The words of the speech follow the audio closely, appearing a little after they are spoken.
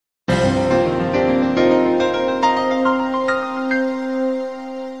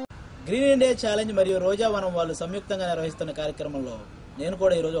India challenge మరియు రోజావనం వాళ్ళు సంయుక్తంగా నిర్వహిస్తున్న కార్యక్రమంలో నేను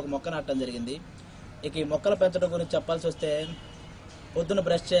కూడా ఈరోజు ఒక మొక్క నాటడం జరిగింది. ఇక ఈ మొక్కలు పెంచడం గురించి చెప్పాల్సి వస్తే పొద్దున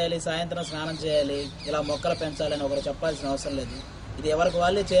బ్రష్ చేయాలి, సాయంత్రం స్నానం చేయాలి, ఇలా మొక్కలు పెంచాలని ఒకరు చెప్పాల్సిన అవసరం లేదు. ఇది ఎవరికి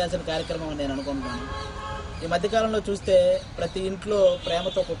వాళ్ళే చేయాల్సిన కార్యక్రమం అని నేను అనుకుంటున్నాను. ఈ మధ్యకాలంలో చూస్తే ప్రతి ఇంట్లో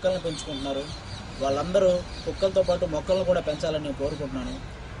ప్రేమతో కుక్కలను పెంచుకుంటున్నారు. వాళ్ళందరూ కుక్కలతో పాటు మొక్కలను కూడా పెంచాలని నేను కోరుకుంటున్నాను.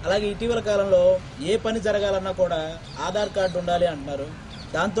 అలాగే ఇటీవల కాలంలో ఏ పని జరగాలన్నా కూడా ఆధార్ కార్డు ఉండాలి అంటున్నారు.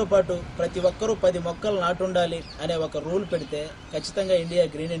 దాంతోపాటు ప్రతి ఒక్కరూ 10 మొక్కలు నాటుండాలి అనే ఒక రూల్ పెడితే ఖచ్చితంగా ఇండియా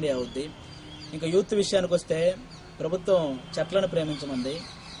గ్రీన్ ఇండియా అవుద్ది. ఇంకా యూత్ విషయానికి వస్తే ప్రభుత్వం చెట్లను ప్రేమించమంది.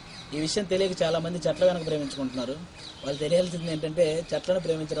 ఈ విషయం తెలియక చాలామంది చెట్ల వెనక ప్రేమించుకుంటున్నారు. వాళ్ళు తెలియాల్సింది ఏంటంటే చెట్లను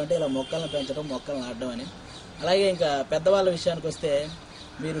ప్రేమించడం అంటే ఇలా మొక్కలను పెంచడం, మొక్కలు నాటడం అని. అలాగే ఇంకా పెద్దవాళ్ళ విషయానికి వస్తే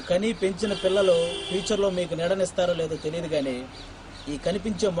మీరు కని పెంచిన పిల్లలు ఫ్యూచర్లో మీకు నీడనిస్తారో లేదో తెలియదు, కానీ ఈ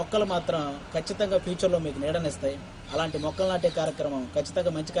కనిపించే మొక్కలు మాత్రం ఖచ్చితంగా ఫ్యూచర్లో మీకు నీడనిస్తాయి. అలాంటి మొక్కలు నాటే కార్యక్రమం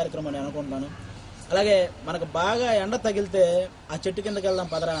ఖచ్చితంగా మంచి కార్యక్రమం అని అనుకుంటున్నాను. అలాగే మనకు బాగా ఎండ తగిలితే ఆ చెట్టు కిందకి వెళ్దాం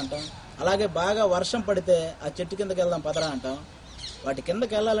పదరా అంటాం. అలాగే బాగా వర్షం పడితే ఆ చెట్టు కిందకి వెళ్దాం పదరా అంటాం. వాటి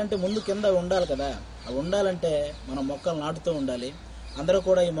కిందకి వెళ్ళాలంటే ముందు కింద ఉండాలి కదా. అవి ఉండాలంటే మనం మొక్కలు నాటుతూ ఉండాలి. అందరూ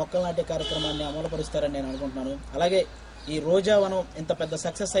కూడా ఈ మొక్కలు నాటే కార్యక్రమాన్ని అమలుపరుస్తారని నేను అనుకుంటున్నాను. అలాగే ఈ రోజావనం ఇంత పెద్ద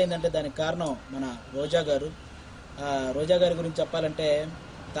సక్సెస్ అయిందంటే దానికి కారణం మన రోజా గారు. రోజా గారి గురించి చెప్పాలంటే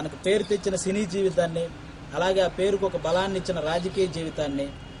తనకు పేరు తెచ్చిన సినీ జీవితాన్ని, అలాగే ఆ పేరుకు ఒక బలాన్ని ఇచ్చిన రాజకీయ జీవితాన్ని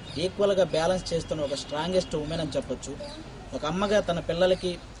ఈక్వల్గా బ్యాలెన్స్ చేస్తున్న ఒక స్ట్రాంగెస్ట్ ఉమెన్ అని చెప్పొచ్చు. ఒక అమ్మగా తన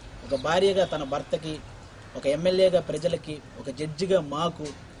పిల్లలకి, ఒక భార్యగా తన భర్తకి, ఒక ఎమ్మెల్యేగా ప్రజలకి, ఒక జడ్జిగా మాకు,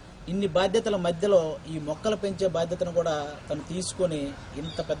 ఇన్ని బాధ్యతల మధ్యలో ఈ మొక్కలు పెంచే బాధ్యతను కూడా తను తీసుకొని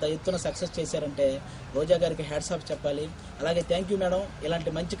ఇంత పెద్ద ఎత్తున సక్సెస్ చేశారంటే రోజా గారికి హ్యాట్స్ ఆఫ్ చెప్పాలి. అలాగే థ్యాంక్ యూ మేడం.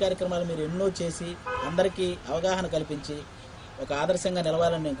 ఇలాంటి మంచి కార్యక్రమాలు మీరు ఎన్నో చేసి అందరికీ అవగాహన కల్పించి ఒక ఆదర్శంగా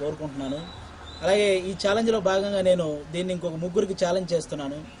నిలవాలని నేను కోరుకుంటున్నాను. అలాగే ఈ ఛాలెంజ్లో భాగంగా నేను దీన్ని ఇంకొక 3కి ఛాలెంజ్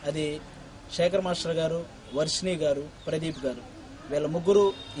చేస్తున్నాను. అది శేఖర్ మాస్టర్ గారు, వర్షిణి గారు, ప్రదీప్ గారు. వీళ్ళ 3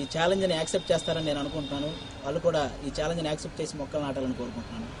 ఈ ఛాలెంజ్ని యాక్సెప్ట్ చేస్తారని నేను అనుకుంటున్నాను. వాళ్ళు కూడా ఈ ఛాలెంజ్ని యాక్సెప్ట్ చేసి మొక్కలు నాటాలని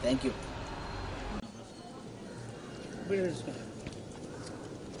కోరుకుంటున్నాను. Thank you.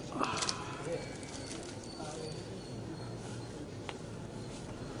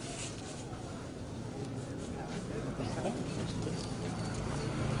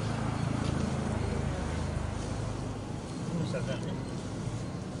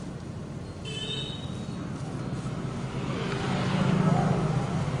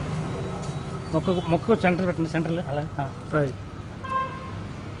 మొక్క సెంటర్ పెట్టండి. సెంటర్లో అలా రైట్.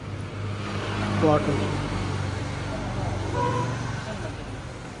 వాటర్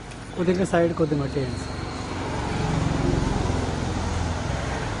కొద్దిగా సైడ్ కొద్దిగా మట్టి వేయండి.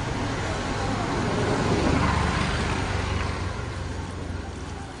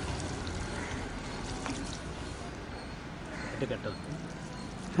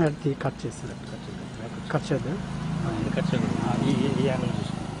 అది కట్ చేసి కట్ చేద్దాం. కట్ చేద్దాం. ఈ యాంగిల్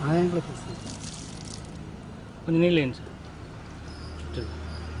చూసి ఆ యాంగిల్ తీసి కొంచెం నీళ్ళు వేయండి సార్.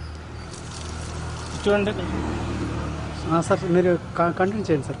 చూడండి సార్, మీరు కంటిన్యూ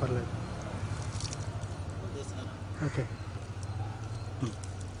చేయండి సార్, పర్లేదు. ఓకే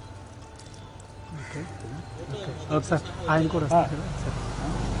ఓకే ఓకే సార్, ఆయన కూడా సార్.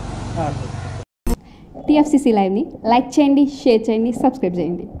 TFCC లైవ్ని లైక్ చేయండి, షేర్ చేయండి, సబ్స్క్రైబ్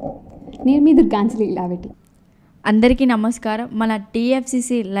చేయండి. నేను మీ దుర్గాంజలి ఇలావెట్టి. అందరికీ నమస్కారం. మన TFCC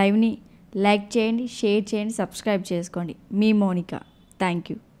లైవ్ని లైక్ చేయండి, షేర్ చేయండి, సబ్స్క్రైబ్ చేసుకోండి. మీ మోనిక. Thank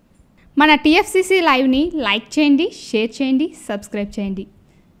you. మన TFCC లైవ్ని లైక్ చేయండి, షేర్ చేయండి, సబ్స్క్రైబ్ చేయండి.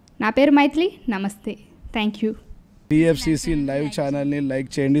 నా పేరు మైథిలి. నమస్తే. Thank you. TFCC లైవ్ ఛానల్ని లైక్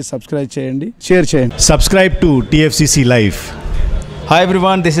చేయండి, సబ్స్క్రైబ్ చేయండి, షేర్ చేయండి. Subscribe to TFCC Live. Hi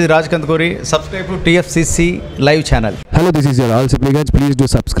everyone, this is Raj Kantkori. Subscribe to TFCC Live channel. Hello, this is your all supplicants. Please do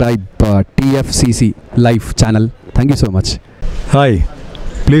subscribe TFCC Live channel. Thank you so much. Hi,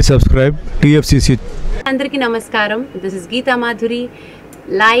 please subscribe TFCC. Andariki namaskaram. This is Geeta Madhuri.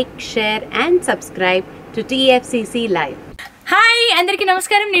 Like, share and subscribe to TFCC Live. Hi, Andariki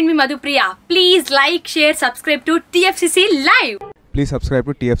namaskaram. Nenu mi Madhupriya. Please like, share, subscribe to TFCC Live. Please subscribe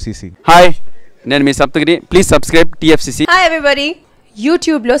to TFCC. Hi, nenu mi Saptagiri. Please subscribe TFCC. Hi everybody.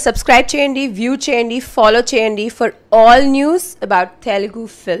 యూట్యూబ్లో subscribe చేయండి, view చేయండి, follow చేయండి for all news about Telugu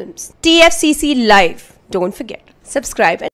films. TFCC Live. Don't forget. Subscribe.